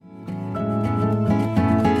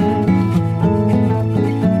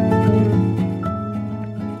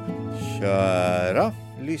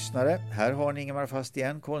lyssnare, här har ni Ingemar Fast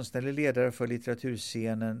igen, konstnärlig ledare för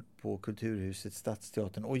litteraturscenen på Kulturhuset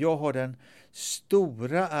Stadsteatern. Och jag har den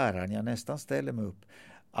stora äran, jag nästan ställer mig upp,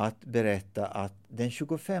 att berätta att den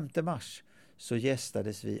 25 mars så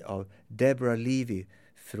gästades vi av Deborah Levy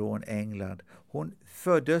från England. Hon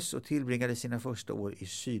föddes och tillbringade sina första år i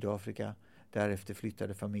Sydafrika. Därefter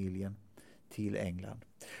flyttade familjen till England.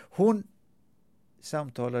 Hon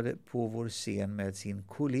samtalade på vår scen med sin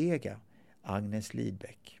kollega Agnes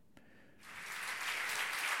Lidbeck.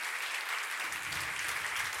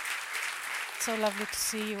 So lovely to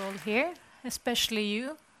see you all here, especially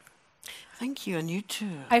you. Thank you, and you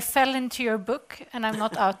too. I fell into your book and I'm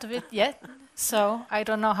not out of it yet, so I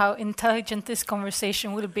don't know how intelligent this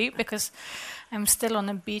conversation will be because I'm still on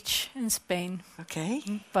a beach in Spain. Okay.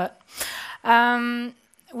 But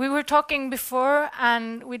we were talking before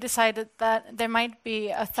and we decided that there might be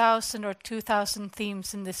 1,000 or 2,000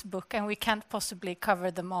 themes in this book and we can't possibly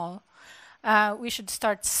cover them all. We should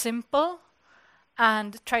start simple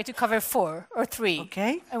and try to cover 4 or 3.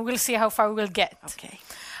 Okay. And we'll see how far we'll get. Okay.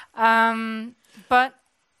 But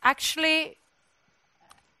actually,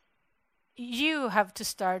 you have to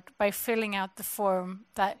start by filling out the form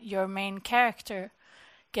that your main character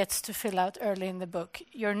gets to fill out early in the book.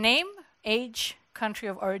 Your name, age, country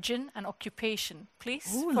of origin, and occupation,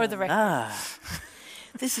 please, Ooh for the record.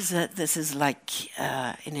 This is like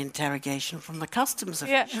an interrogation from the customs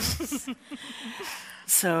officials. Yeah.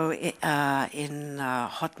 So in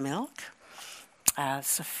Hot Milk,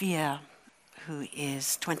 Sophia, who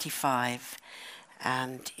is 25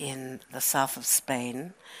 and in the south of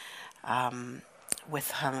Spain,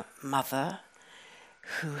 with her mother,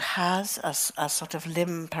 who has a sort of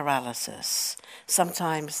limb paralysis.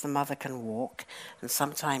 Sometimes the mother can walk and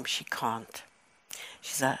sometimes she can't.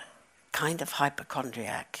 She's a kind of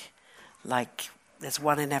hypochondriac, like there's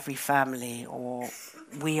one in every family, or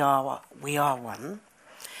we are one.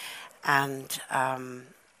 And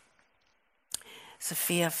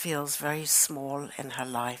Sophia feels very small in her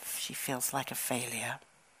life. She feels like a failure.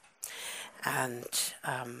 And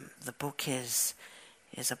the book is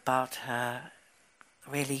about her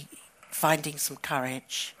really finding some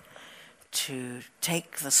courage to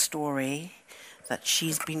take the story that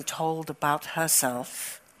she's been told about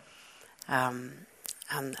herself, and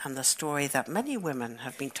the story that many women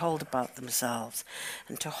have been told about themselves,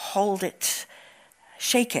 and to hold it,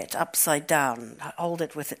 shake it upside down, hold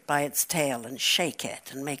it with it by its tail and shake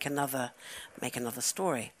it and make another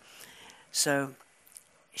story. So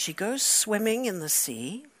she goes swimming in the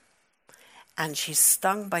sea and she's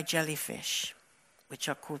stung by jellyfish, which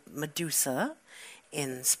are called medusa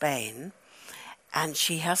in Spain, and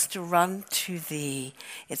she has to run to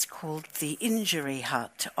it's called the injury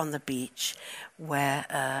hut on the beach, where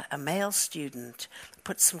a male student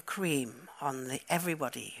puts some cream on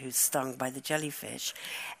everybody who's stung by the jellyfish,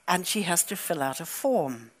 and she has to fill out a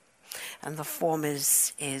form. And the form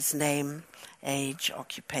is name, age,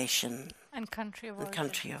 occupation, and country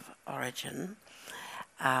of origin.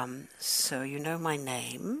 So you know my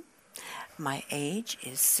name. My age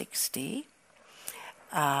is 60.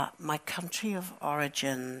 My country of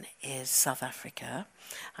origin is South Africa.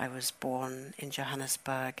 I was born in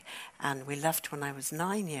Johannesburg, and we left when I was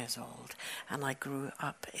 9 years old, and I grew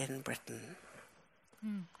up in Britain.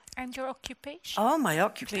 And your occupation? Oh, my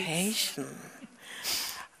occupation.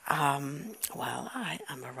 Well, I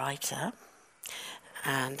am a writer,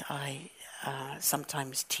 and I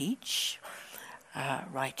sometimes teach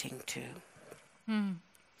writing too.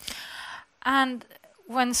 And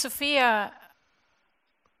when Sophia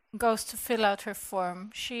goes to fill out her form,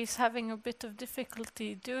 she's having a bit of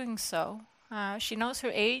difficulty doing so. She knows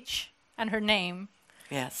her age and her name,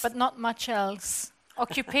 yes, but not much else.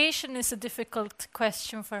 Occupation is a difficult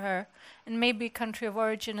question for her, and maybe country of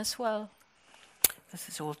origin as well. This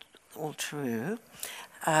is all true.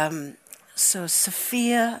 So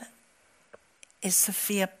Sophia is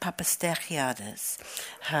Sophia Papastergiades.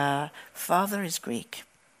 Her father is Greek,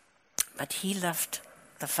 but he left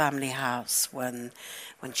the family house when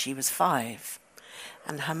she was 5,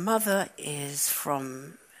 and her mother is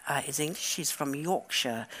English. She's from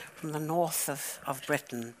Yorkshire, from the north of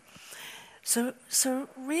Britain. So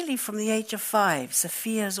really, from the age of 5,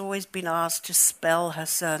 Sophia has always been asked to spell her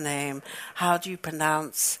surname. How do you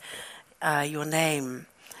pronounce your name?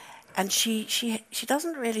 And she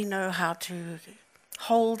doesn't really know how to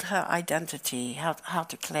hold her identity, how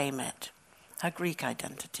to claim it, her Greek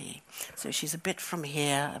identity. So she's a bit from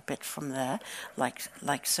here, a bit from there,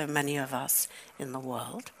 like so many of us in the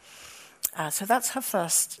world. So that's her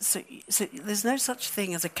first. So there's no such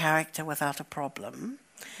thing as a character without a problem,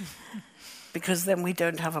 because then we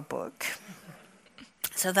don't have a book.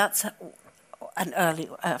 So that's a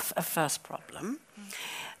first problem.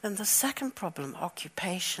 Then the second problem,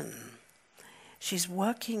 occupation. She's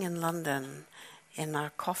working in London in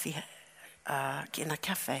a in a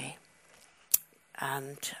cafe,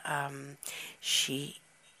 and she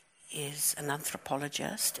is an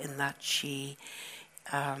anthropologist in that she's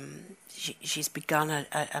begun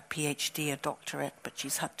a PhD, a doctorate, but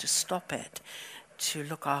she's had to stop it to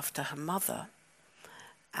look after her mother.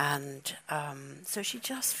 And so she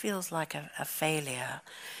just feels like a failure,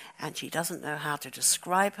 and she doesn't know how to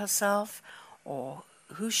describe herself or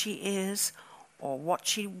who she is or what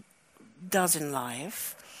she does in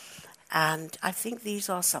life. And I think these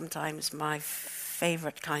are sometimes my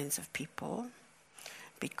favorite kinds of people,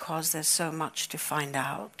 because there's so much to find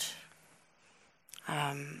out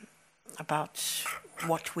about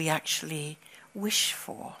what we actually wish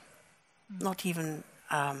for. Not even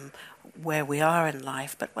where we are in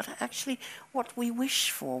life, but what we wish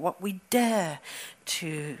for, what we dare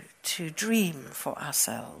to dream for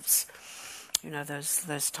ourselves. You know,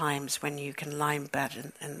 those times when you can lie in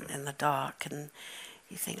bed in the dark and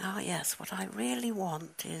you think, oh yes, what I really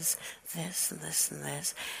want is this and this and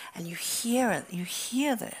this. And you hear it, you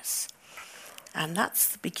hear this. And that's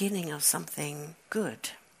the beginning of something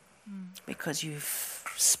good. Because you've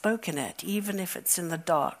spoken it, even if it's in the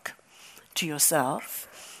dark to yourself.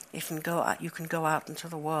 You can go out into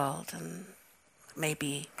the world and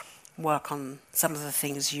maybe work on some of the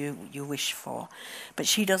things you wish for. But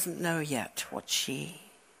she doesn't know yet what she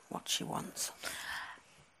wants.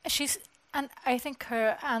 And I think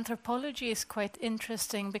her anthropology is quite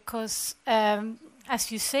interesting because, as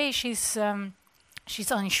you say, she's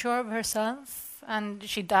unsure of herself and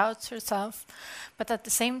she doubts herself. But at the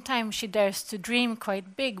same time, she dares to dream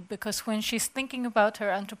quite big, because when she's thinking about her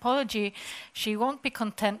anthropology, she won't be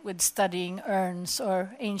content with studying urns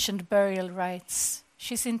or ancient burial rites.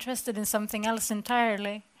 She's interested in something else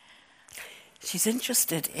entirely. She's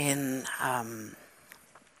interested in a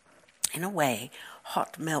way,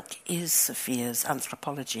 hot milk is Sophia's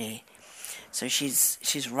anthropology. So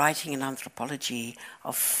she's writing an anthropology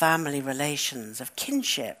of family relations, of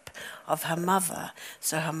kinship, of her mother.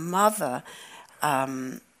 So her mother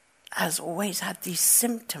has always had these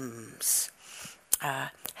symptoms,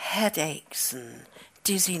 headaches and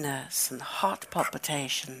dizziness and heart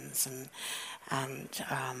palpitations and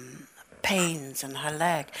pains in her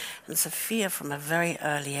leg. And Sophia, from a very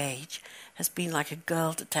early age, has been like a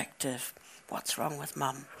girl detective. What's wrong with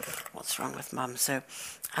mum? What's wrong with mum? So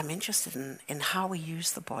I'm interested in how we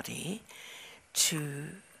use the body to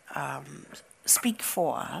speak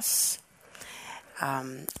for us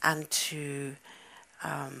and to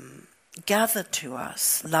gather to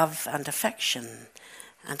us love and affection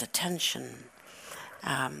and attention,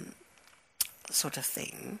 sort of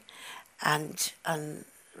thing. And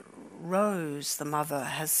Rose, the mother,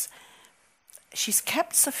 she's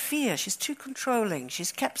kept Sophia, she's too controlling,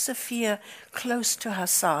 she's kept Sophia close to her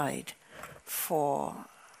side for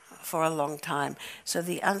a long time. So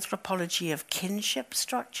the anthropology of kinship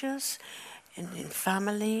structures in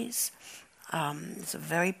families is a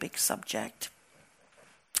very big subject.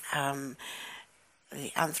 The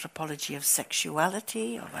anthropology of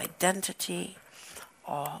sexuality, of identity,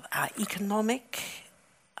 of economic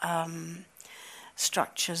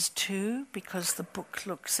structures too, because the book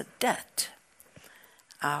looks at debt.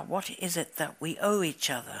 What is it that we owe each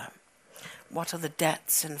other? What are the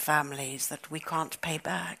debts in families that we can't pay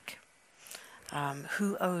back?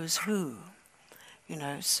 Who owes who? You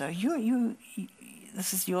know, so you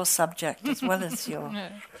this is your subject as well as your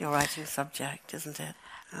writing subject, isn't it?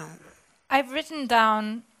 I've written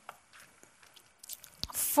down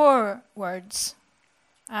 4 words.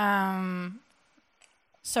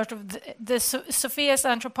 Sort of the Sophia's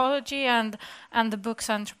anthropology and the book's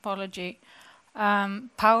anthropology.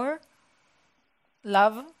 Power,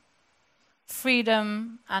 love,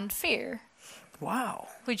 freedom, and fear. Wow.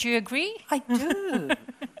 Would you agree? I do.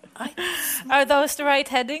 Are those the right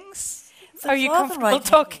headings? Are you comfortable right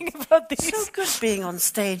talking about these? So good being on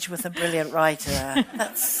stage with a brilliant writer.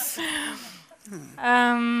 That's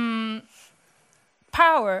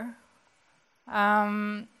power.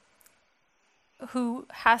 Who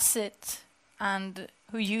has it and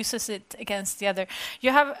who uses it against the other?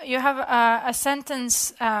 You have a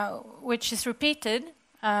sentence which is repeated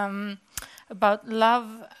about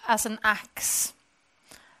love as an axe.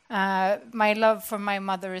 My love for my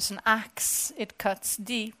mother is an axe; it cuts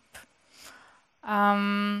deep.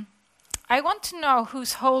 I want to know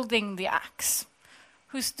who's holding the axe,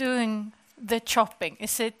 who's doing the chopping.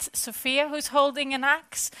 Is it Sophia who's holding an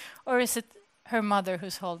axe, or is it her mother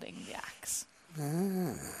who's holding the axe?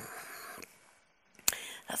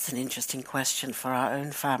 That's an interesting question for our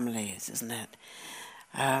own families, isn't it?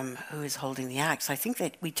 Who is holding the axe? I think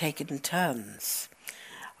that we take it in turns.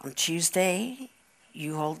 On Tuesday,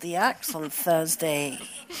 you hold the axe. On Thursday,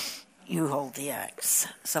 you hold the axe.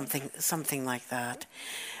 Something like that.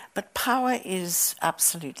 But power is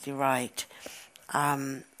absolutely right.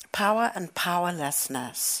 Power and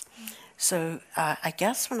powerlessness. So I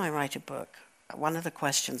guess when I write a book, one of the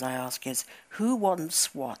questions I ask is, who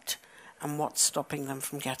wants what and what's stopping them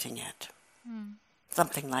from getting it?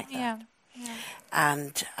 Something like that. Yeah.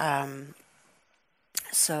 And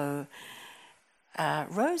so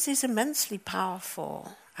Rose is immensely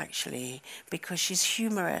powerful, actually, because she's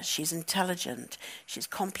humorous, she's intelligent, she's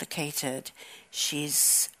complicated,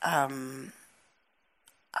 she's...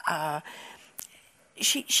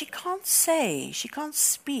 She can't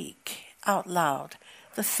speak out loud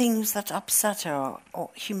the things that upset her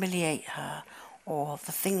or humiliate her, or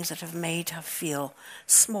the things that have made her feel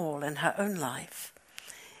small in her own life.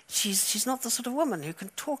 She's not the sort of woman who can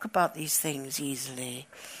talk about these things easily.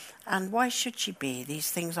 And why should she be? These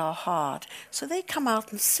things are hard. So they come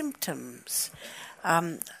out in symptoms.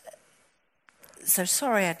 So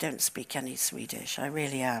sorry I don't speak any Swedish. I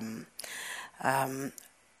really am.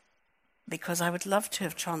 Because I would love to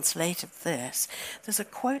have translated this. There's a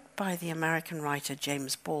quote by the American writer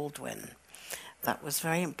James Baldwin that was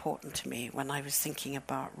very important to me when I was thinking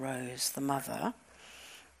about Rose, the mother.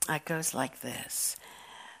 It goes like this.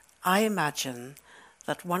 I imagine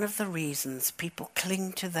that one of the reasons people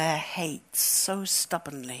cling to their hates so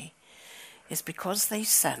stubbornly is because they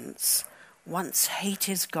sense once hate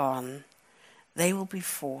is gone, they will be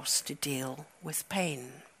forced to deal with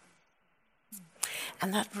pain.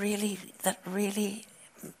 And that really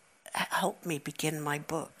helped me begin my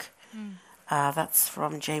book. That's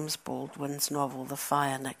from James Baldwin's novel, The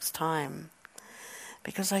Fire Next Time.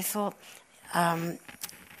 Because I thought, the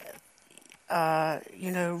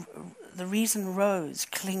reason Rose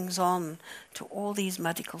clings on to all these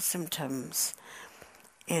medical symptoms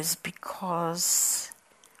is because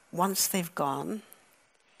once they've gone,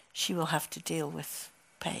 she will have to deal with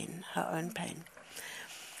pain, her own pain.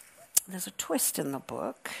 There's a twist in the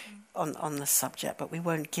book on the subject, but we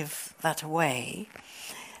won't give that away.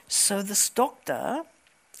 So this doctor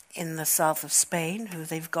in the south of Spain, who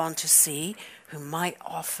they've gone to see, who might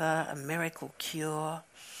offer a miracle cure,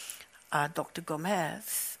 Dr.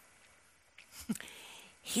 Gomez,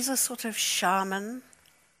 he's a sort of shaman,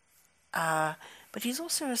 but he's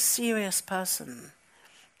also a serious person,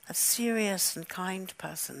 a serious and kind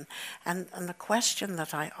person. And the question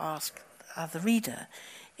that I ask the reader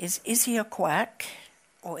is he a quack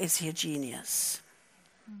or is he a genius?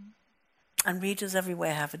 And readers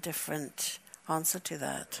everywhere have a different answer to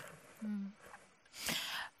that.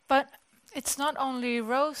 But it's not only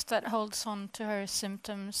Rose that holds on to her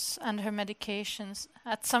symptoms and her medications.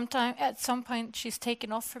 At some point she's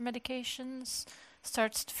taken off her medications,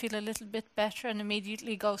 starts to feel a little bit better and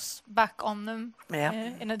immediately goes back on them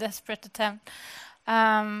in a desperate attempt.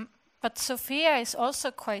 But Sophia is also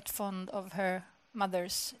quite fond of her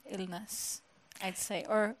mother's illness, I'd say.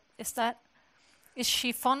 Or is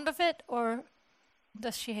she fond of it, or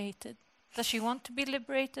does she hate it? Does she want to be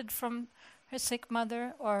liberated from her sick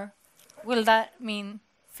mother, or will that mean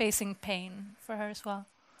facing pain for her as well?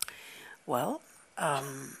 Well,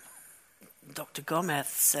 Dr. Gomez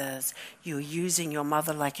says you're using your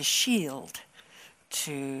mother like a shield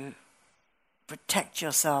to protect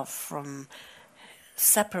yourself from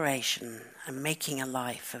separation and making a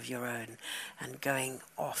life of your own and going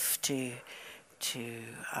off to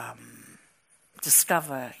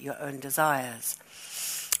discover your own desires.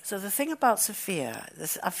 So the thing about Sophia,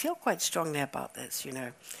 I feel quite strongly about this,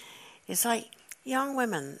 it's like young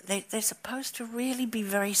women, they're supposed to really be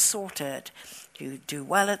very sorted. You do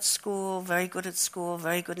well at school, very good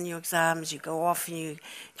in your exams, you go off and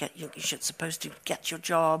you're supposed to get your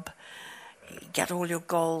job, get all your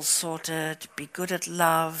goals sorted, be good at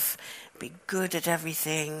love, be good at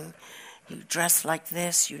everything. You dress like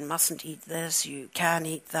this, you mustn't eat this, you can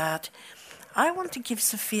eat that. I want to give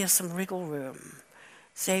Sophia some wriggle room.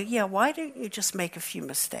 Say, why don't you just make a few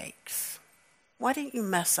mistakes? Why don't you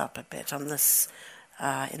mess up a bit on this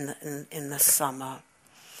in the summer?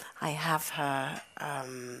 I have her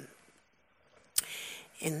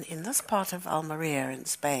in this part of Almeria in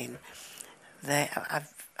Spain.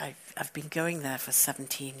 I've been going there for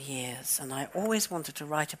 17 years, and I always wanted to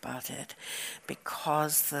write about it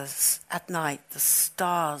because at night the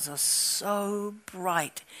stars are so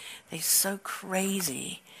bright, they're so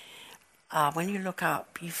crazy. When you look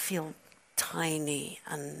up, you feel tiny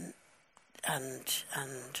and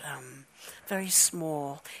very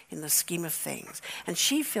small in the scheme of things. And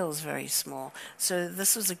she feels very small. So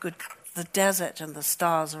this was the desert and the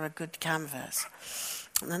stars are a good canvas.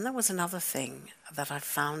 And then there was another thing that I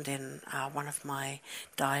found in one of my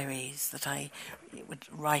diaries that I would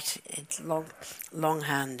write it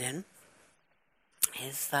longhand in,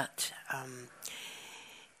 is that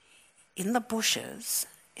in the bushes,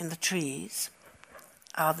 in the trees,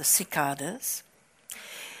 are the cicadas,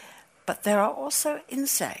 but there are also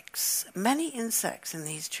insects, many insects in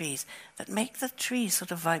these trees that make the tree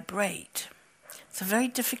sort of vibrate. It's a very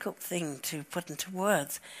difficult thing to put into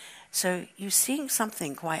words. So you're seeing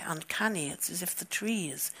something quite uncanny. It's as if the tree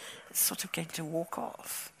is sort of going to walk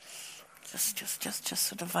off, just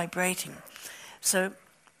sort of vibrating. So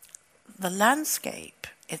the landscape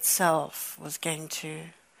itself was going to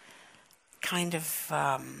kind of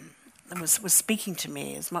was speaking to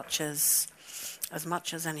me as much as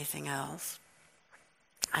anything else.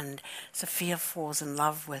 And Sophia falls in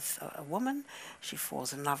love with a woman. She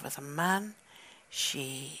falls in love with a man.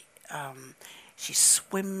 She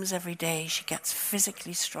swims every day. She gets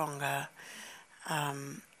physically stronger,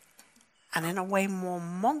 and in a way more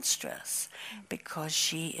monstrous, because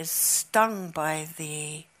she is stung by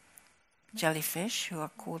the jellyfish, who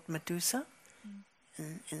are called Medusa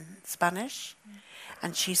in Spanish,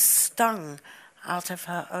 and she's stung out of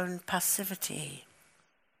her own passivity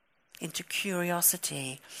into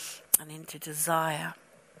curiosity and into desire,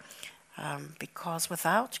 because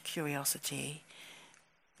without curiosity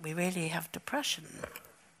we really have depression.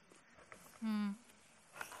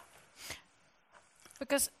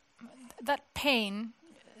 Because that pain,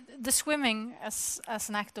 the swimming as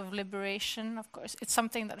an act of liberation, of course, it's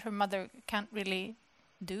something that her mother can't really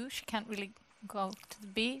do. She can't really go to the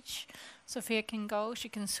beach. Sophia can go, she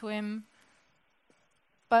can swim.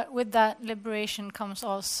 But with that liberation comes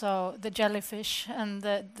also the jellyfish and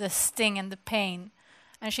the sting and the pain.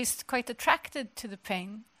 And she's quite attracted to the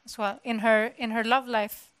pain as well, in her love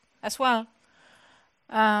life as well.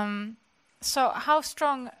 So how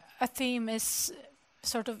strong a theme is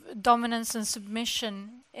sort of dominance and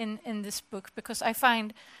submission in this book? Because I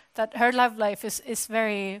find that her love life is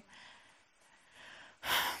very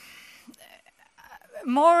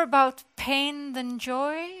more about pain than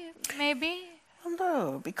joy, maybe? Well,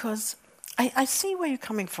 no, because I see where you're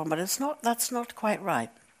coming from, but that's not quite right.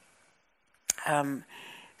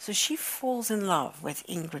 So she falls in love with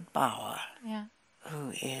Ingrid Bauer,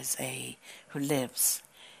 who lives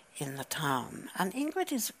in the town, and Ingrid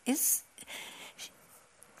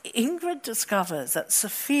discovers that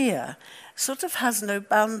Sophia sort of has no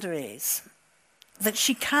boundaries, that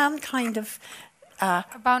she can kind of. Her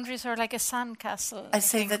boundaries are like a sandcastle. I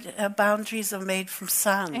say that her boundaries are made from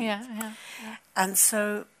sand. Yeah. And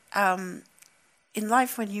so in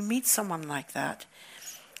life, when you meet someone like that,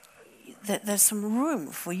 there's some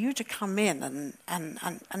room for you to come in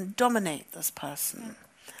and dominate this person.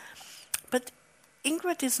 But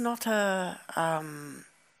Ingrid is not I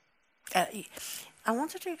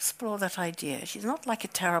wanted to explore that idea. She's not like a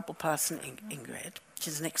terrible person, Ingrid.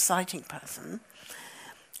 She's an exciting person.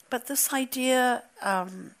 But this idea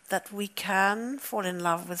that we can fall in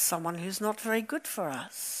love with someone who's not very good for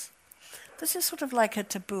us, this is sort of like a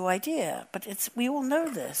taboo idea, but we all know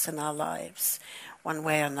this in our lives. One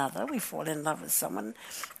way or another, we fall in love with someone.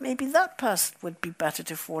 Maybe that person would be better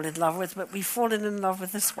to fall in love with, but we've fallen in love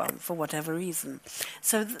with this one for whatever reason.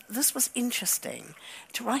 So this was interesting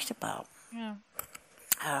to write about. Yeah.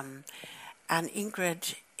 And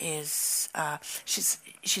Ingrid is,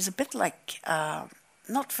 she's a bit like...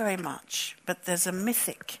 not very much, but there's a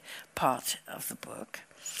mythic part of the book,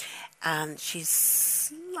 and she's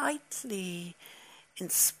slightly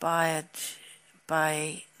inspired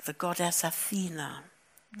by the goddess Athena,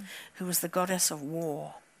 who was the goddess of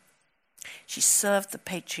war. She served the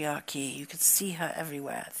patriarchy. You could see her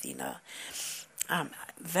everywhere, Athena.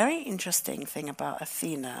 Very interesting thing about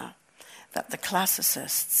Athena that the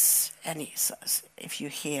classicists, if you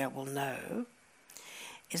hear, will know,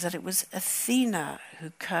 is that it was Athena who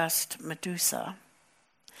cursed Medusa.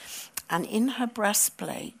 And in her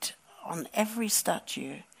breastplate, on every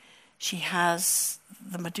statue, she has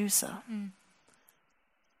the Medusa.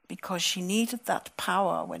 Because she needed that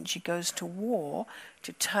power when she goes to war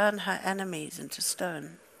to turn her enemies into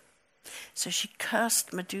stone. So she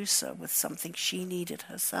cursed Medusa with something she needed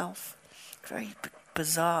herself. Very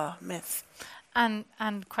bizarre myth. And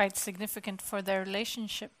quite significant for their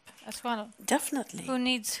relationship as well. Definitely. Who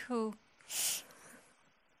needs who?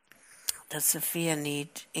 Does Sophia need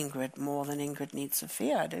Ingrid more than Ingrid needs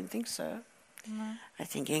Sophia? I don't think so. No. I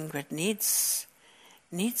think Ingrid needs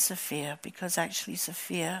Sophia, because actually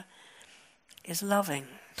Sophia is loving.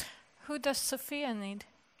 Who does Sophia need?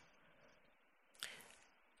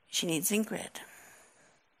 She needs Ingrid.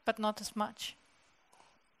 But not as much.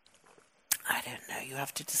 I don't know. You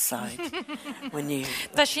have to decide when you.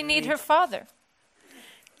 Does she need her father?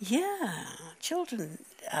 Yeah, children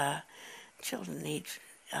need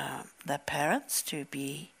their parents to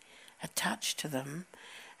be attached to them,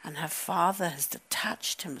 and her father has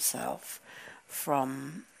detached himself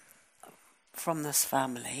from this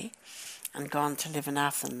family and gone to live in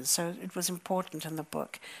Athens. So it was important in the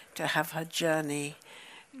book to have her journey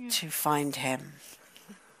to find him.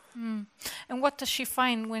 And what does she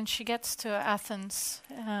find when she gets to Athens?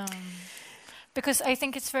 Because I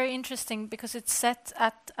think it's very interesting because it's set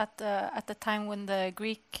at the time when the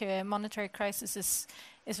Greek monetary crisis is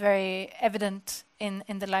very evident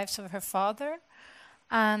in the lives of her father,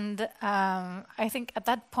 and I think at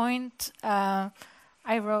that point I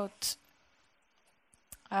wrote.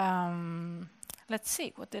 Let's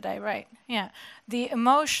see, what did I write? Yeah, the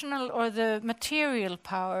emotional or the material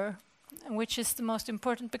power, which is the most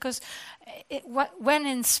important, because when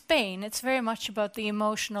in Spain, it's very much about the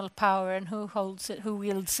emotional power and who holds it, who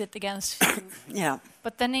wields it against you. Yeah.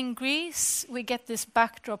 But then in Greece, we get this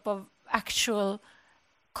backdrop of actual,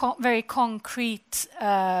 very concrete,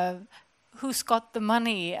 who's got the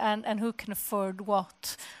money and who can afford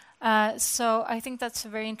what. So I think that's a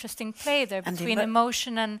very interesting play there between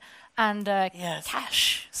emotion and yes.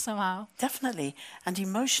 cash somehow. Definitely, and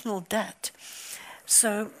emotional debt.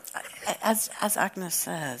 So, as Agnes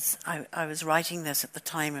says, I was writing this at the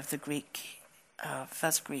time of the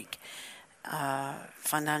first Greek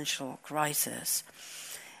financial crisis,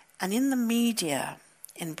 and in the media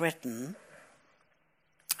in Britain,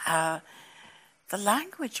 the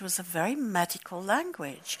language was a very medical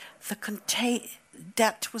language.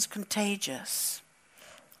 Debt was contagious,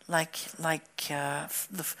 like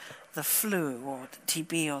the flu or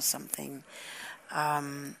TB or something.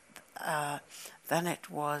 Then it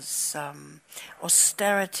was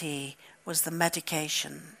austerity was the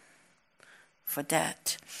medication for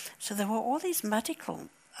debt. So there were all these medical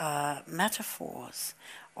metaphors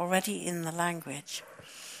already in the language.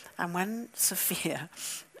 And when Sophia,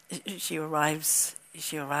 she arrives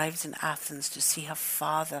in Athens to see her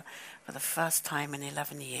father for the first time in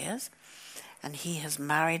 11 years, and he has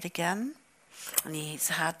married again, and he's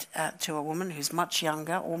had to a woman who's much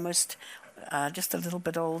younger, almost just a little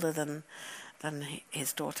bit older than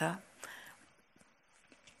his daughter,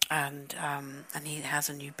 and he has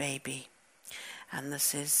a new baby, and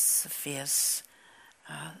this is Sophia's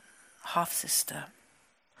half sister,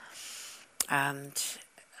 and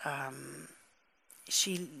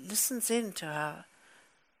she listens in to her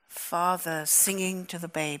father singing to the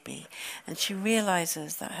baby, and she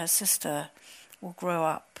realizes that her sister will grow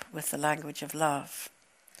up with the language of love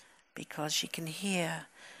because she can hear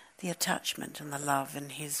the attachment and the love in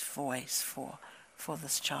his voice for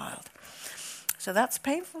this child. So that's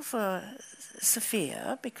painful for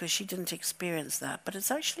Sophia because she didn't experience that, but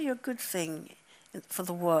it's actually a good thing for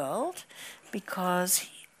the world because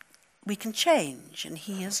we can change, and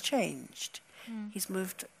he has changed. He's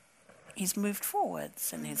moved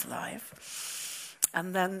forwards in his life.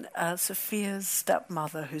 And then Sophia's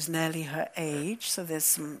stepmother, who's nearly her age, so there's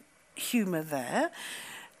some humor there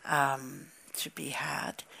to be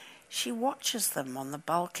had. She watches them on the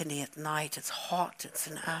balcony at night. It's hot, it's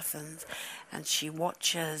in Athens, and she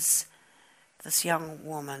watches this young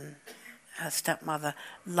woman, her stepmother,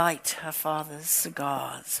 light her father's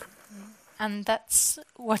cigars. And that's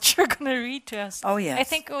what you're going to read to us. Oh, yes. I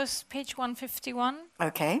think it was page 151.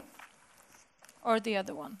 Okay. Or the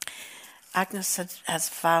other one. Agnes has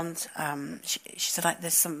found, she said,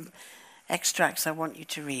 there's some extracts I want you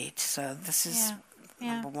to read. So this is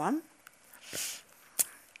number one.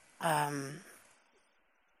 I'm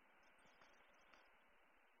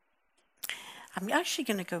actually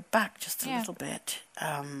going to go back just a little bit.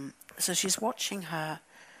 So she's watching her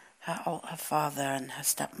father and her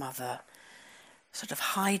stepmother sort of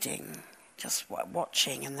hiding, just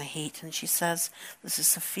watching in the heat. And she says, this is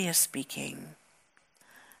Sophia speaking.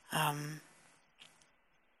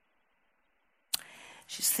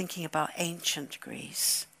 She's thinking about ancient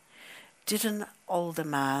Greece. Did an older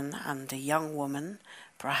man and a young woman,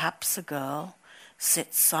 perhaps a girl,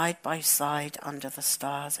 sit side by side under the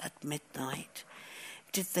stars at midnight?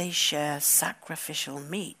 Did they share sacrificial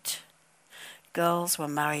meat? Girls were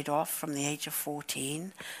married off from the age of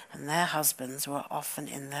 14, and their husbands were often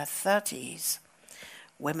in their 30s.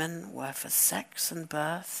 Women were for sex and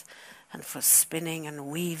birth, and for spinning and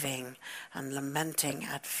weaving and lamenting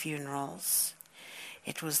at funerals.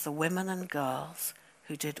 It was the women and girls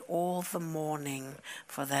who did all the mourning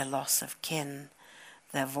for their loss of kin.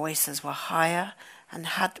 Their voices were higher and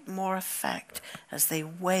had more effect as they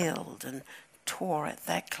wailed and tore at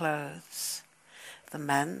their clothes. The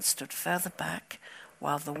men stood further back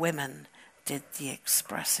while the women did the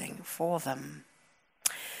expressing for them.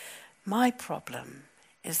 My problem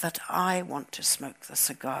is that I want to smoke the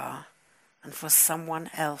cigar and for someone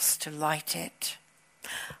else to light it.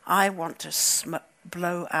 I want to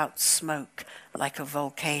blow out smoke like a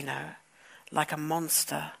volcano, like a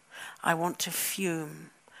monster. I want to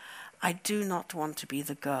fume. I do not want to be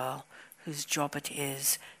the girl whose job it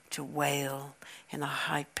is to wail in a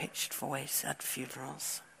high-pitched voice at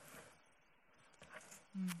funerals.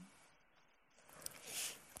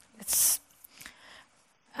 It's,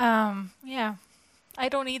 I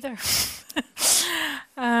don't either.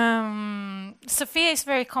 Sophia is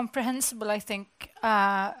very comprehensible, I think,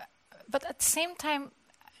 but at the same time,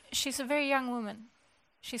 she's a very young woman.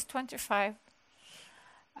 She's 25.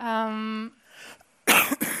 And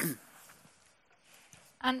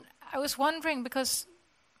I was wondering, because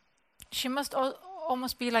she must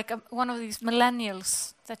almost be like one of these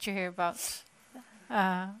millennials that you hear about,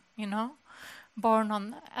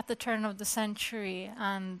 born at the turn of the century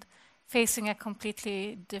and facing a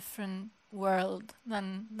completely different world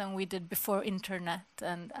than we did before internet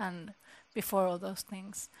and before all those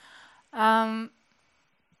things. How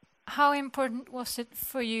important was it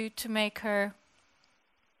for you to make her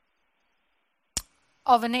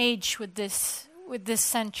of an age with this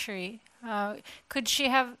century? Could she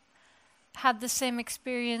have had the same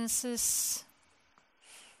experiences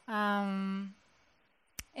in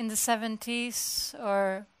the 70s,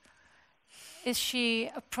 or is she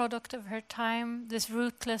a product of her time? This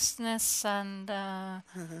ruthlessness and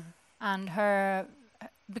her,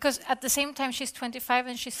 because at the same time she's 25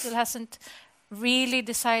 and she still hasn't really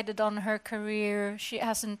decided on her career. She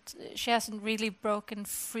hasn't really broken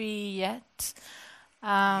free yet.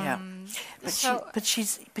 But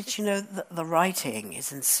the writing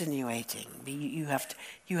is insinuating. You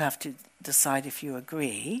have to decide if you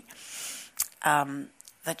agree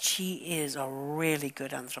that she is a really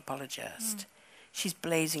good anthropologist. She's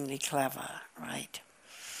blazingly clever, right?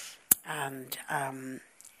 And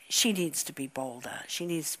she needs to be bolder. She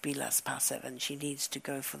needs to be less passive, and she needs to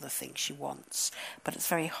go for the things she wants. But it's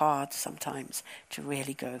very hard sometimes to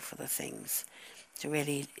really go for the things, to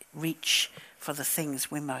really reach for the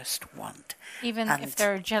things we most want. Even if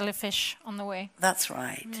there are jellyfish on the way. That's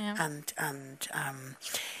right. Yeah. And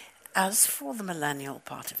as for the millennial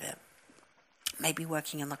part of it, maybe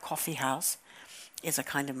working in the coffee house is a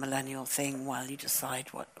kind of millennial thing while you decide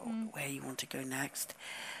where you want to go next.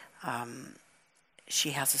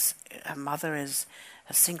 She has her mother is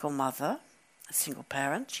a single mother, a single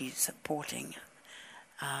parent. She's supporting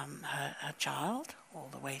her child all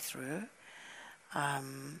the way through.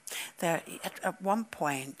 There, at one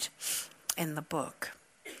point in the book,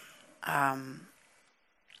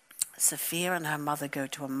 Sophia and her mother go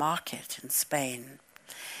to a market in Spain,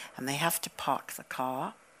 and they have to park the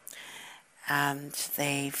car, and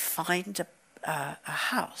they find a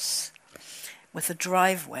house with a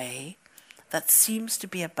driveway that seems to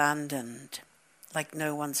be abandoned, like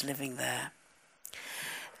no one's living there.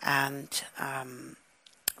 And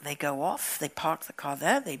they go off, they park the car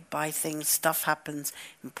there, they buy things, stuff happens,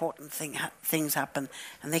 important things happen,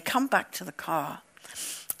 and they come back to the car.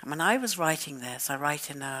 And when I was writing this, I write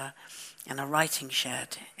in a writing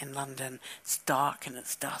shed in London. It's dark and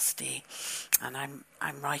it's dusty, and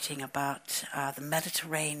I'm writing about the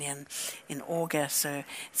Mediterranean in August, so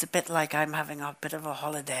it's a bit like I'm having a bit of a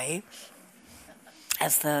holiday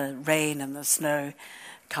as the rain and the snow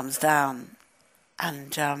comes down.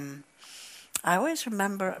 And I always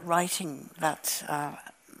remember writing that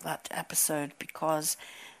episode because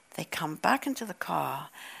they come back into the car,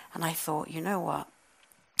 and I thought, you know what?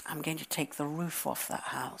 I'm going to take the roof off that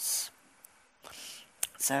house.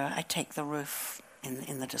 So I take the roof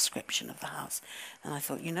in the description of the house, and I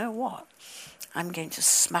thought, you know what? I'm going to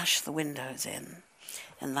smash the windows in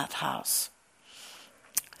that house.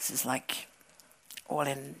 This is like all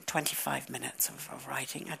in 25 minutes of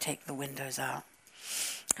writing. I take the windows out,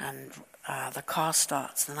 and the car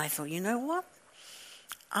starts, and I thought, you know what?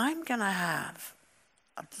 I'm going to have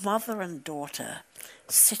a mother and daughter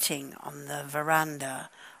sitting on the veranda,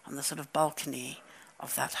 on the sort of balcony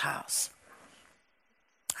of that house.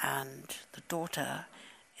 And the daughter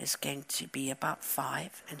is going to be about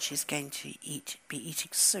 5, and she's going to be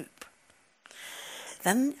eating soup.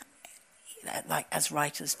 Then, like as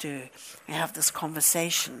writers do, you have this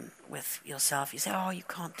conversation with yourself. You say, oh, you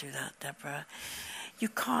can't do that, Deborah. you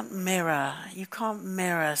can't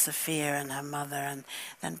mirror Sophia and her mother and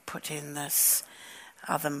then put in this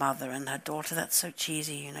other mother and her daughter. That's so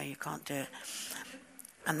cheesy, you can't do it.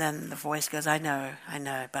 And then the voice goes, I know,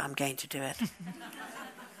 but I'm going to do it.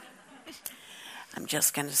 I'm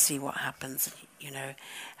just going to see what happens, and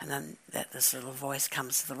then this little voice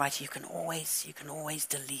comes to the right. You can always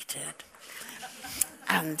delete it.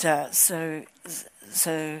 And so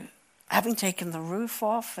having taken the roof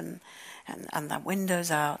off and the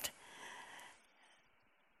windows out,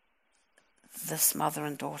 this mother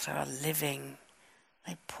and daughter are living.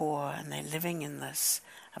 They're poor and they're living in this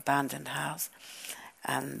abandoned house.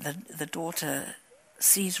 And the daughter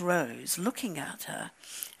sees Rose looking at her,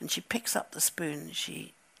 and she picks up the spoon and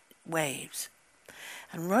she waves.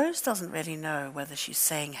 And Rose doesn't really know whether she's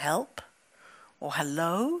saying help or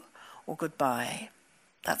hello or goodbye.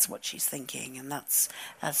 That's what she's thinking, and that's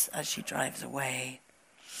as she drives away.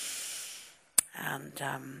 And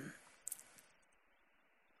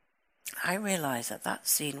I realize that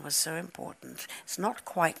scene was so important. It's not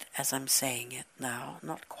quite as I'm saying it now,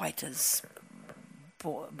 not quite as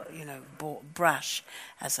brash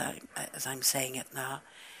as I'm saying it now.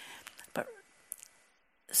 But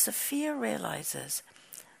Sophia realizes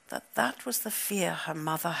that was the fear her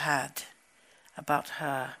mother had about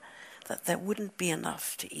her, that there wouldn't be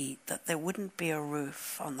enough to eat, that there wouldn't be a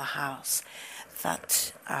roof on the house,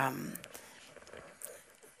 that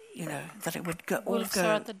that it would all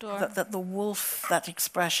go at the door. That the wolf, that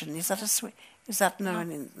expression, is that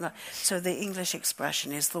known? No. So the English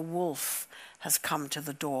expression is the wolf has come to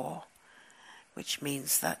the door, which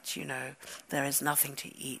means that, there is nothing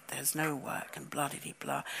to eat, there's no work, and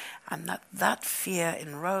blah-de-de-blah. And that fear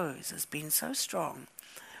in Rose has been so strong,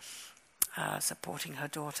 supporting her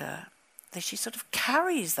daughter, that she sort of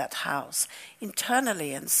carries that house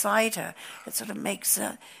internally inside her. It sort of makes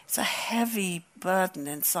it's a heavy burden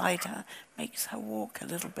inside her, makes her walk a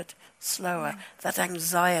little bit slower, that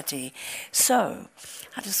anxiety. So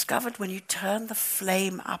I discovered when you turn the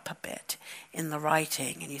flame up a bit in the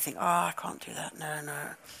writing and you think, I can't do that, no,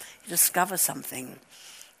 you discover something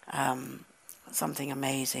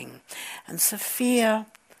amazing. And Sophia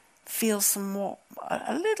feels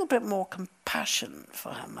a little bit more compassion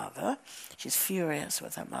for her mother. She's furious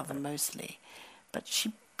with her mother mostly, but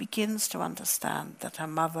she begins to understand that her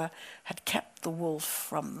mother had kept the wolf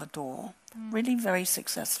from the door, really very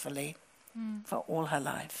successfully, for all her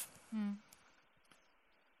life.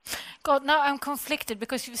 God, now I'm conflicted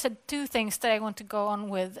because you said two things that I want to go on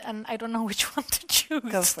with, and I don't know which one to choose.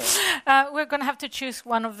 Go for it. We're going to have to choose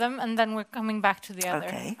one of them, and then we're coming back to the other.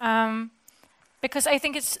 Okay. Because I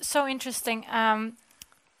think it's so interesting.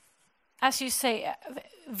 As you say,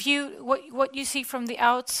 view what you see from the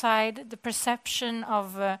outside, the perception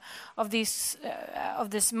of this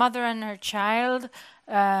mother and her child,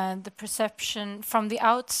 the perception from the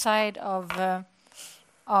outside of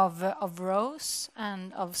Rose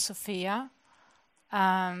and of Sophia,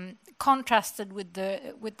 contrasted with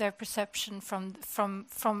their perception from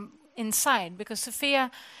inside, because Sophia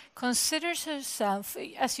considers herself,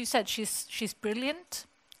 as you said, she's brilliant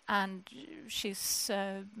and she's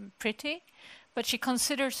pretty, but she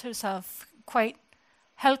considers herself quite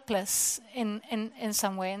helpless in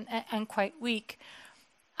some way and quite weak.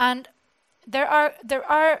 And there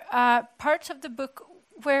are parts of the book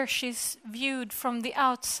where she's viewed from the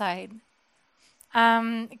outside.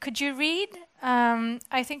 Could you read?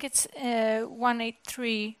 I think it's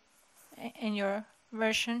 183 in your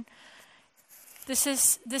version. This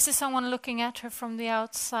is someone looking at her from the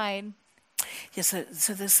outside. Yes,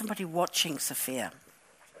 so there's somebody watching Sophia,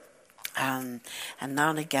 and now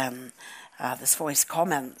and again this voice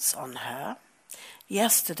comments on her.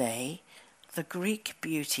 Yesterday, the Greek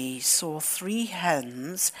beauty saw 3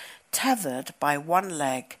 hens tethered by one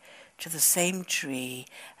leg to the same tree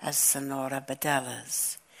as Sonora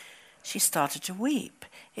Bedella's. She started to weep.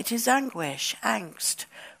 It is anguish, angst.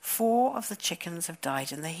 4 of the chickens have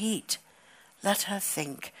died in the heat. Let her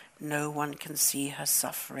think no one can see her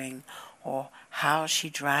suffering, or how she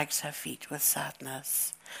drags her feet with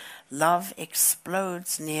sadness. Love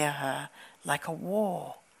explodes near her like a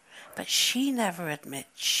war, but she never admits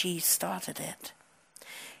she started it.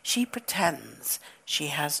 She pretends she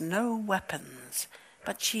has no weapons,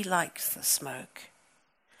 but she likes the smoke.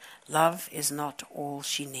 Love is not all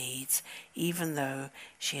she needs, even though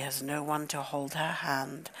she has no one to hold her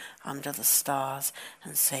hand under the stars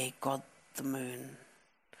and say, God, the moon.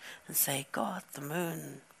 And say, God, the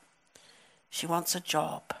moon. She wants a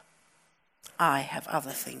job. I have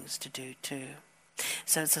other things to do too.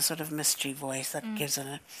 So it's a sort of mystery voice that gives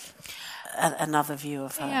another view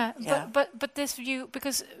of her. Yeah. But this view,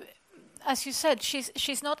 because as you said,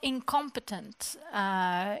 she's not incompetent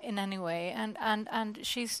in any way, and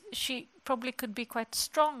she probably could be quite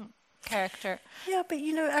strong character. Yeah, but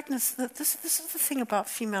you know, Agnes, this is the thing about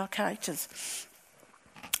female characters.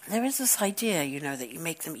 There is this idea, you know, that you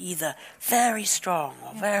make them either very strong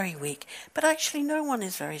or very weak, but actually no one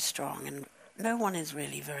is very strong and no one is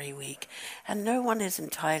really very weak, and no one is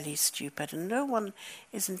entirely stupid, and no one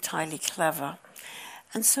is entirely clever.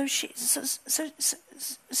 And so she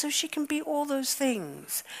can be all those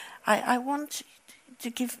things. I want to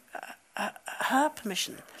give her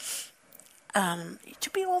permission to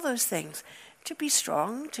be all those things, to be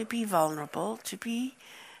strong, to be vulnerable, to be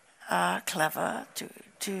clever,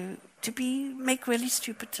 to make really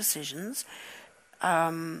stupid decisions.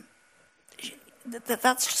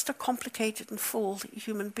 That's just a complicated and full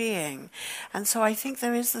human being, and so I think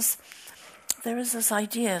there is this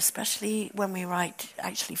idea, especially when we write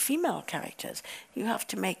actually female characters, you have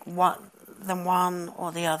to make one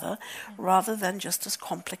or the other, rather than just as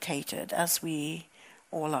complicated as we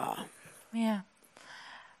all are. Yeah.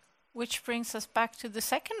 Which brings us back to the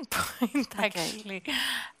second point, actually.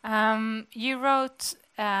 Okay. You wrote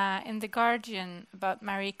in The Guardian about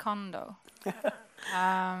Marie Kondo.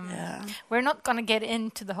 Yeah. We're not going to get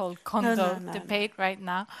into the whole Kondo debate right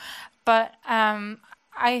now, but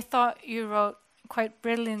I thought you wrote quite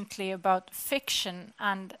brilliantly about fiction,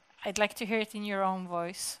 and I'd like to hear it in your own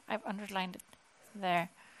voice. I've underlined it there.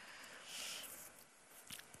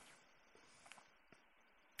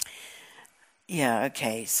 Yeah.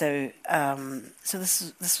 Okay. So,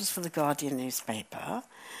 this was for the Guardian newspaper.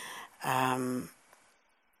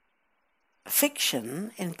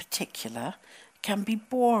 Fiction, in particular, can be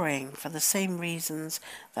boring for the same reasons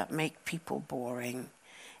that make people boring.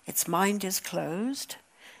 Its mind is closed.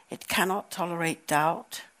 It cannot tolerate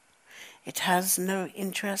doubt. It has no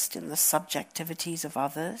interest in the subjectivities of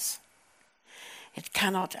others. It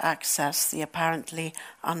cannot access the apparently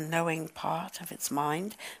unknowing part of its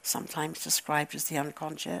mind, sometimes described as the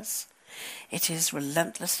unconscious. It is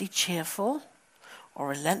relentlessly cheerful or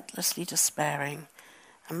relentlessly despairing.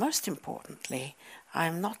 And most importantly, I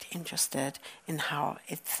am not interested in how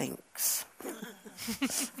it thinks.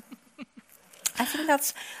 I think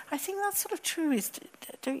that's sort of true,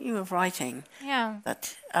 don't you, of writing? Yeah.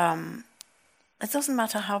 That it doesn't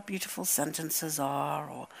matter how beautiful sentences are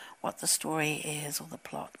or what the story is or the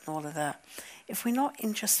plot and all of that. If we're not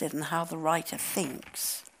interested in how the writer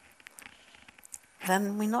thinks,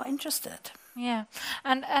 then we're not interested. Yeah,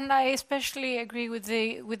 and I especially agree with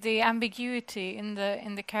the ambiguity in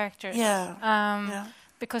the characters. Yeah.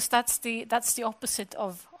 Because that's the opposite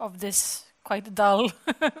of this quite dull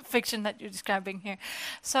fiction that you're describing here.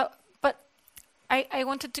 So, but I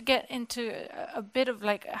wanted to get into a bit of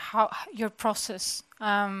like how your process,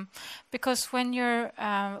 because when you're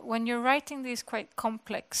writing these quite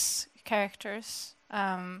complex characters,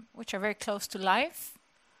 which are very close to life,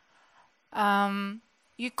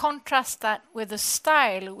 you contrast that with a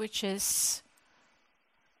style which is.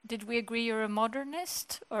 Did we agree you're a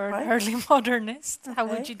modernist or an early modernist? Okay. How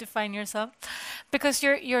would you define yourself? Because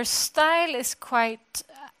your style is quite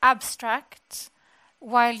abstract,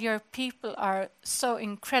 while your people are so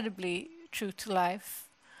incredibly true to life.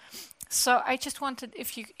 So I just wanted,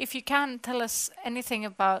 if you can tell us anything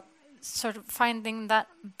about sort of finding that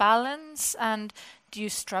balance, and do you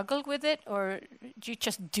struggle with it, or do you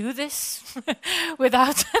just do this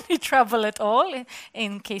without any trouble at all?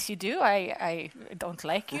 In case you do, I don't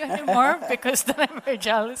like you anymore because then I'm very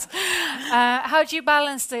jealous. How do you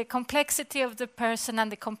balance the complexity of the person and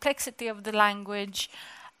the complexity of the language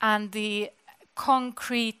and the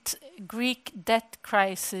concrete Greek debt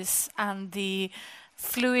crisis and the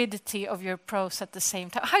fluidity of your prose at the same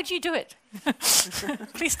time? How do you do it?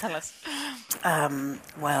 Please tell us.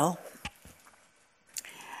 Well,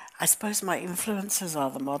 I suppose my influences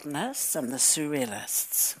are the modernists and the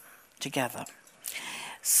surrealists together.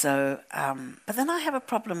 So, but then I have a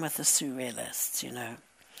problem with the surrealists, you know,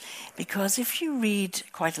 because if you read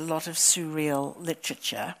quite a lot of surreal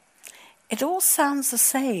literature, it all sounds the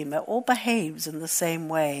same, it all behaves in the same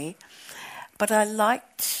way. But I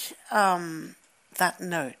liked that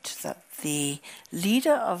note that the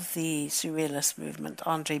leader of the surrealist movement,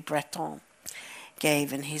 André Breton,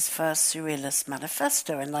 gave in his first Surrealist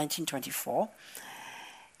Manifesto in 1924.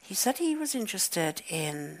 He said he was interested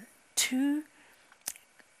in two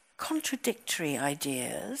contradictory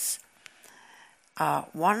ideas.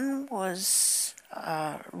 One was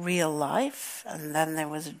real life, and then there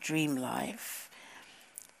was a dream life.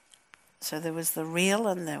 So there was the real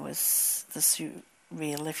and there was the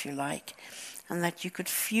surreal, if you like, and that you could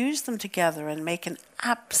fuse them together and make an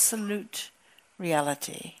absolute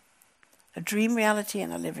reality A dream reality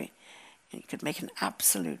and a living. You could make an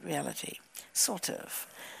absolute reality, sort of.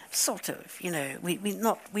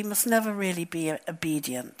 We must never really be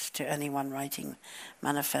obedient to anyone writing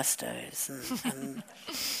manifestos and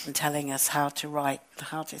telling us how to write,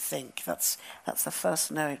 how to think. That's the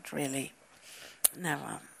first note, really.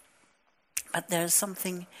 Never. But there is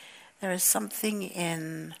something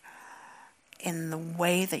in the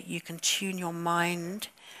way that you can tune your mind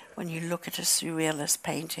when you look at a surrealist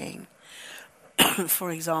painting.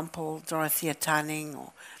 For example, Dorothea Tanning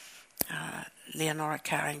or Leonora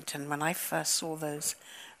Carrington. When I first saw the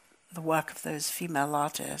work of those female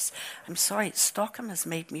artists, I'm sorry, Stockholm has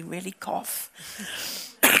made me really cough.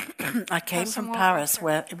 I came from Paris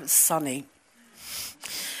where it was sunny,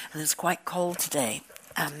 and it's quite cold today.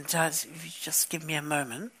 And if you just give me a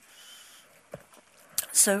moment.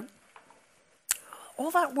 So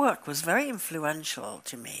all that work was very influential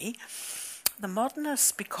to me. The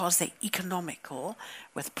modernists, because they're economical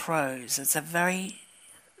with prose, it's a very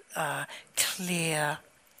clear,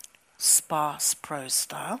 sparse prose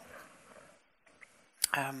style.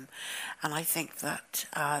 And I think that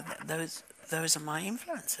those are my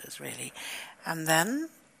influences, really. And then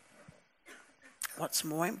what's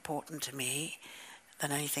more important to me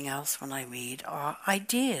than anything else when I read are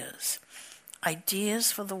ideas.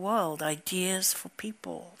 Ideas for the world, ideas for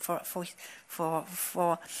people, for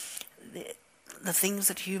the things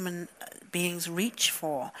that human beings reach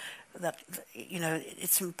for. That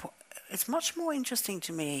it's much more interesting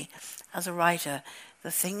to me as a writer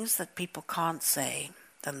the things that people can't say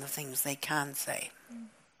than the things they can say.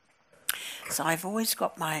 So I've always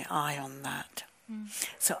got my eye on that.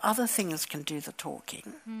 So other things can do the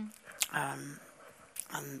talking,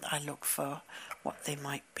 and I look for what they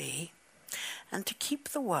might be, and to keep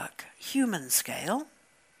the work human scale,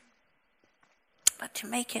 but to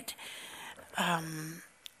make it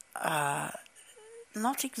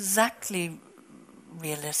not exactly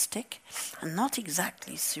realistic and not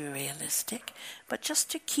exactly surrealistic, but just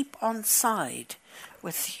to keep on side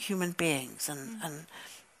with human beings and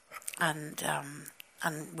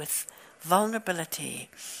with vulnerability,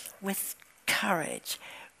 with courage,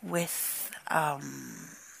 with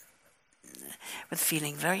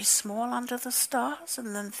feeling very small under the stars,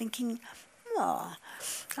 and then thinking,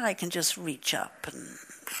 I can just reach up and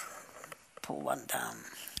pull one down.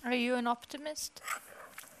 Are you an optimist?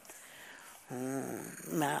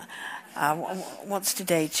 What's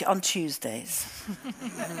today? On Tuesdays.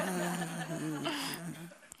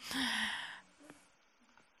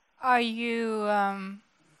 Are you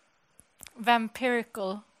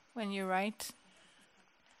vampirical when you write?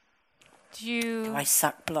 Do I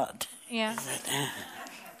suck blood? Yeah.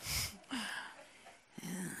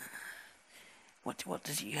 What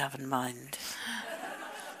did you have in mind?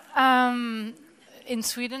 In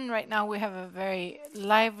Sweden right now we have a very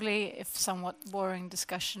lively, if somewhat boring,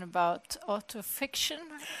 discussion about autofiction.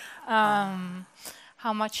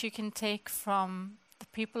 How much you can take from the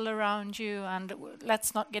people around you, and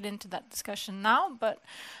let's not get into that discussion now, but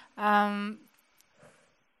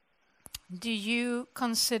do you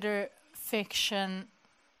consider fiction...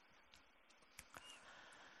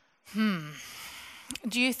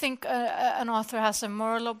 Do you think an author has a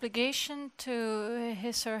moral obligation to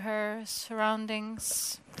his or her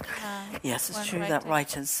surroundings? Yes, it's true writing? that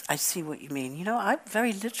writers, I see what you mean. You know, I'm a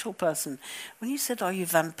very literal person. When you said, are you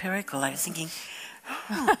vampirical, I was thinking,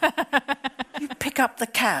 you pick up the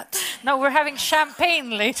cat. No, we're having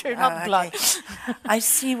champagne later, not blood. I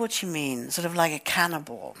see what you mean, sort of like a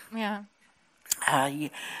cannibal. Yeah.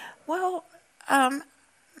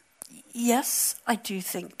 Yes, I do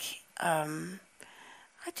think...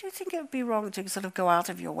 I do think it would be wrong to sort of go out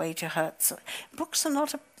of your way to hurt. Books are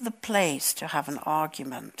not the place to have an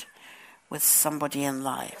argument with somebody in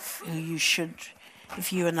life who you should,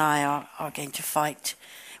 if you and I are going to fight,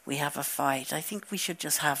 we have a fight. I think we should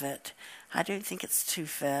just have it. I don't think it's too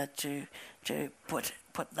fair to put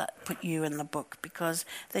you in the book, because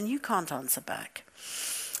then you can't answer back.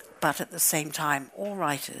 But at the same time, all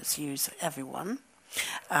writers use everyone.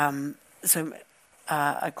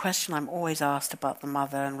 A question I'm always asked about the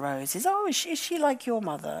mother and Rose is, is she like your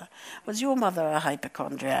mother? Was your mother a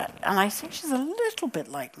hypochondriac? And I think she's a little bit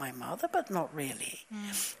like my mother, but not really.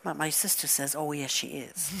 But my sister says, yes, she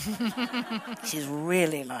is. She's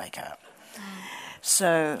really like her.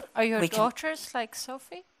 So are your daughters like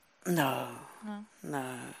Sophie? No,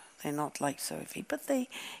 they're not like Sophie, but they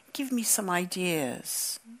give me some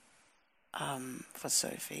ideas for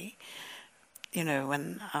Sophie. You know,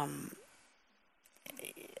 when...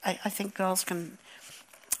 I think girls can,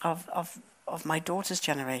 of my daughter's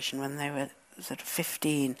generation, when they were sort of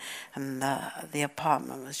 15, and the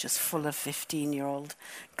apartment was just full of 15-year-old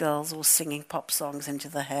girls all singing pop songs into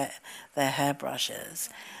their hairbrushes.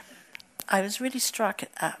 I was really struck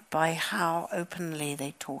by how openly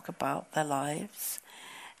they talk about their lives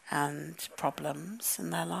and problems in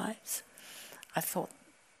their lives. I thought,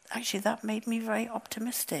 actually, that made me very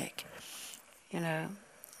optimistic. You know,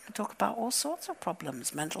 I talk about all sorts of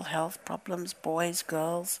problems, mental health problems, boys,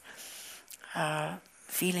 girls,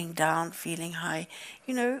 feeling down, feeling high.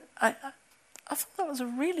 You know, I thought that was a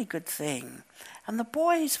really good thing. And the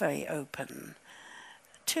boys very open,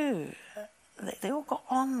 too. They all got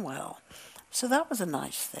on well. So that was a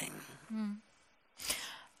nice thing.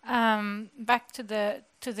 Back to the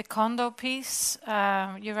Kondo piece,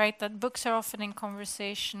 you write that books are often in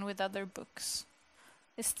conversation with other books.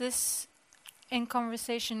 Is this in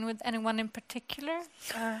conversation with anyone in particular?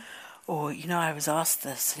 Or, you know, I was asked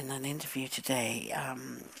this in an interview today.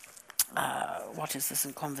 What is this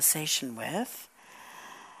in conversation with?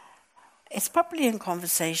 It's probably in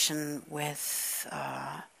conversation with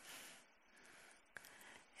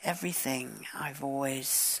everything I've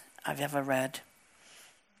ever read.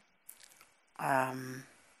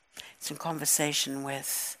 It's in conversation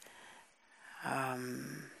with the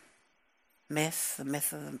myth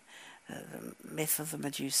of the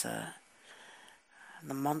Medusa,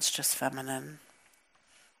 the monstrous feminine.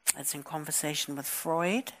 It's in conversation with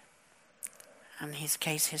Freud and his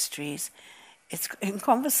case histories. It's in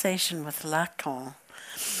conversation with Lacan,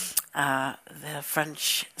 the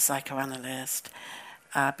French psychoanalyst,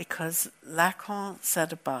 because Lacan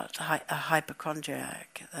said about a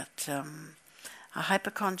hypochondriac that a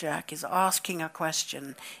hypochondriac is asking a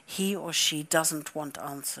question he or she doesn't want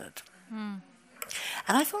answered. And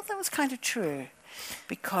I thought that was kind of true,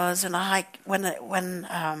 because when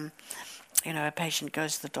you know, a patient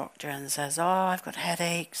goes to the doctor and says, "Oh, I've got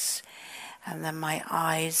headaches, and then my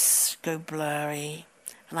eyes go blurry,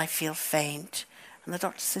 and I feel faint," and the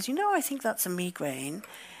doctor says, "You know, I think that's a migraine,"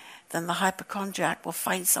 then the hypochondriac will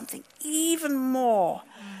find something even more.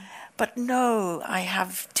 But no, I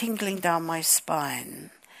have tingling down my spine,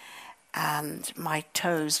 and my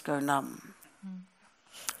toes go numb.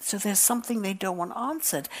 So there's something they don't want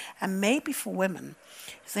answered. And maybe for women,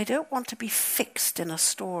 they don't want to be fixed in a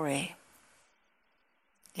story.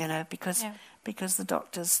 You know, because the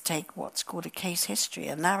doctors take what's called a case history,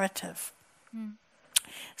 a narrative.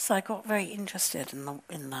 So I got very interested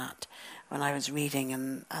in that when I was reading,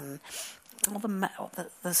 and all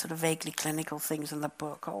the sort of vaguely clinical things in the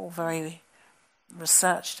book are all very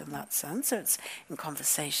researched in that sense. So it's in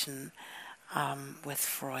conversation with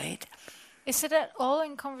Freud. Is it at all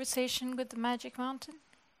in conversation with the Magic Mountain?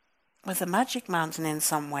 With the Magic Mountain in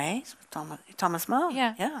some ways, with Thomas More.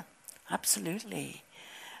 Yeah, absolutely.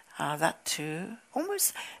 That too.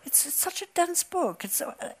 Almost, it's such a dense book. It's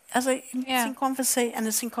in conversation, and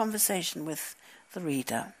it's in conversation with the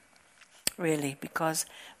reader, really, because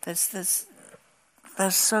there's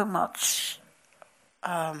so much.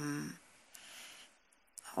 Well,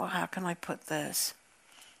 how can I put this?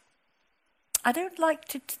 I don't like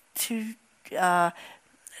to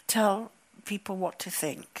tell people what to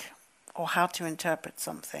think or how to interpret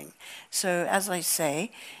something. So, as I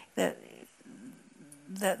say, that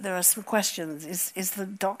there are some questions. Is the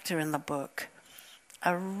doctor in the book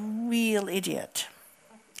a real idiot?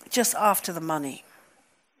 Just after the money,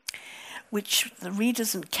 which the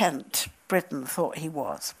readers in Kent, Britain, thought he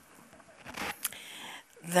was.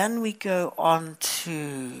 Then we go on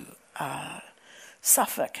to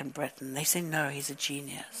Suffolk in Britain. They say, no, he's a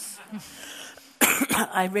genius.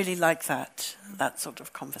 I really like that sort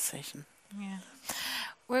of conversation. Yeah.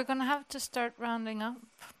 We're going to have to start rounding up,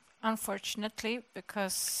 unfortunately,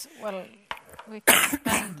 because, well, we could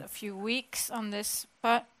spend a few weeks on this,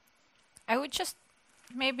 but I would just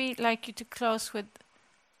maybe like you to close with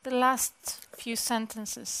the last few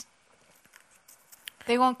sentences.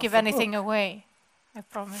 They won't give anything away, I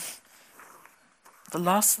promise. The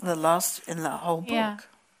last in the whole book?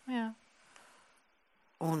 Yeah.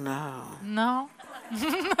 Oh, no. No?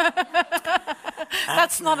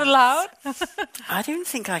 That's not allowed? I don't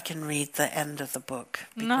think I can read the end of the book,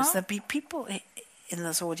 because there'll be people in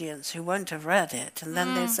this audience who won't have read it, and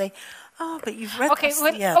then they'll say, "Oh, but you've read this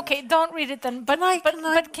at the end." Okay, don't read it then. But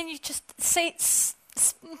can you just say...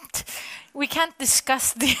 We can't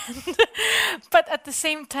discuss the end, but at the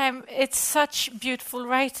same time, it's such beautiful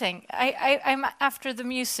writing. I'm after the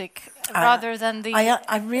music rather than the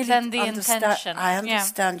intention. I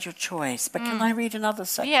understand your choice, but can I read another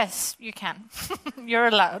section? Yes, you can. You're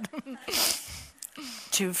allowed.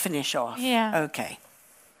 To finish off. Yeah. Okay.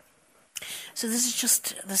 So this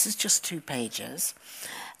is just 2 pages,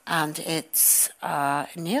 And it's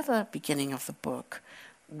near the beginning of the book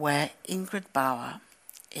where Ingrid Bauer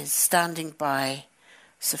is standing by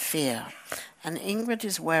Sophia. And Ingrid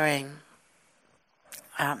is wearing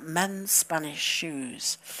men's Spanish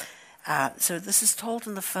shoes. So this is told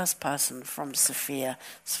in the first person from Sophia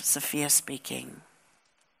speaking.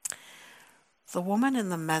 The woman in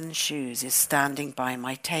the men's shoes is standing by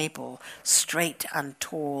my table, straight and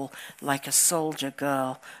tall, like a soldier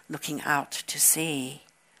girl looking out to sea.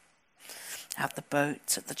 At the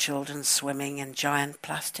boats, at the children swimming in giant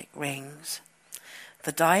plastic rings.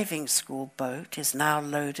 The diving school boat is now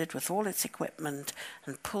loaded with all its equipment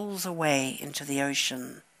and pulls away into the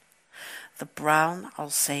ocean. The brown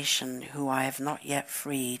Alsatian, who I have not yet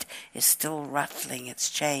freed, is still rattling its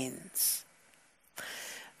chains.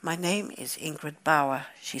 My name is Ingrid Bauer,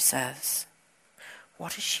 she says.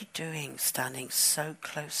 What is she doing standing so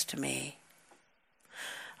close to me?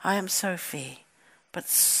 I am Sophie, but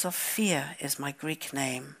Sophia is my Greek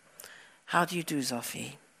name. How do you do,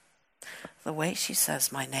 Sophie? The way she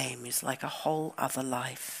says my name is like a whole other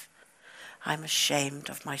life. I'm ashamed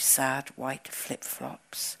of my sad white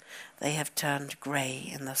flip-flops. They have turned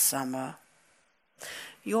grey in the summer.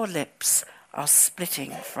 Your lips are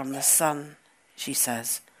splitting from the sun, she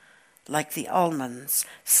says, like the almonds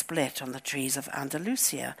split on the trees of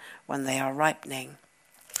Andalusia when they are ripening.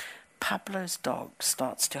 Pablo's dog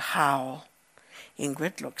starts to howl.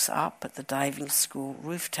 Ingrid looks up at the diving school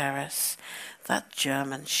roof terrace. That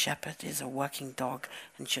German shepherd is a working dog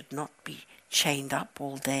and should not be chained up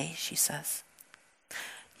all day, she says.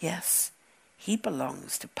 Yes, he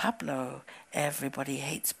belongs to Pablo. Everybody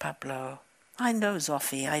hates Pablo. I know,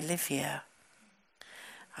 Sophie, I live here.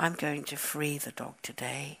 I'm going to free the dog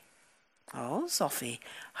today. Oh, Sophie,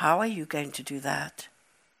 how are you going to do that?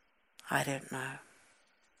 I don't know.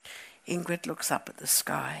 Ingrid looks up at the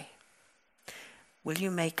sky. Will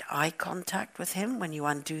you make eye contact with him when you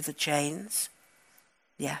undo the chains?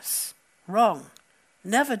 Yes. Wrong.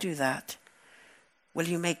 Never do that. Will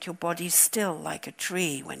you make your body still like a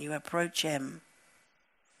tree when you approach him?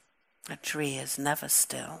 A tree is never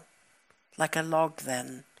still. Like a log,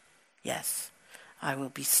 then. Yes, I will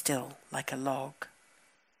be still like a log.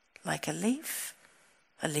 Like a leaf?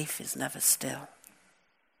 A leaf is never still.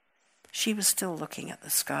 She was still looking at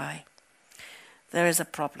the sky. There is a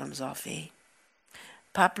problem, Sophie.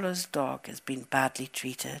 Pablo's dog has been badly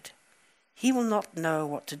treated. He will not know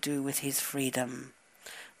what to do with his freedom.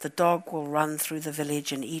 The dog will run through the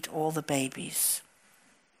village and eat all the babies.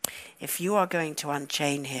 If you are going to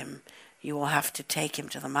unchain him, you will have to take him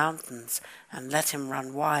to the mountains and let him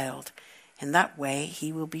run wild. In that way,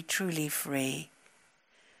 he will be truly free.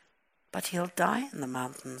 But he'll die in the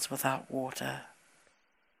mountains without water.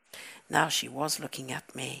 Now she was looking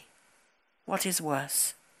at me. What is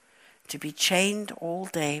worse? To be chained all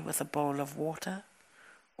day with a bowl of water,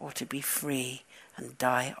 or to be free and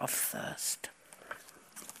die of thirst?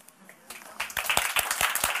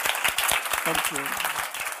 Thank you.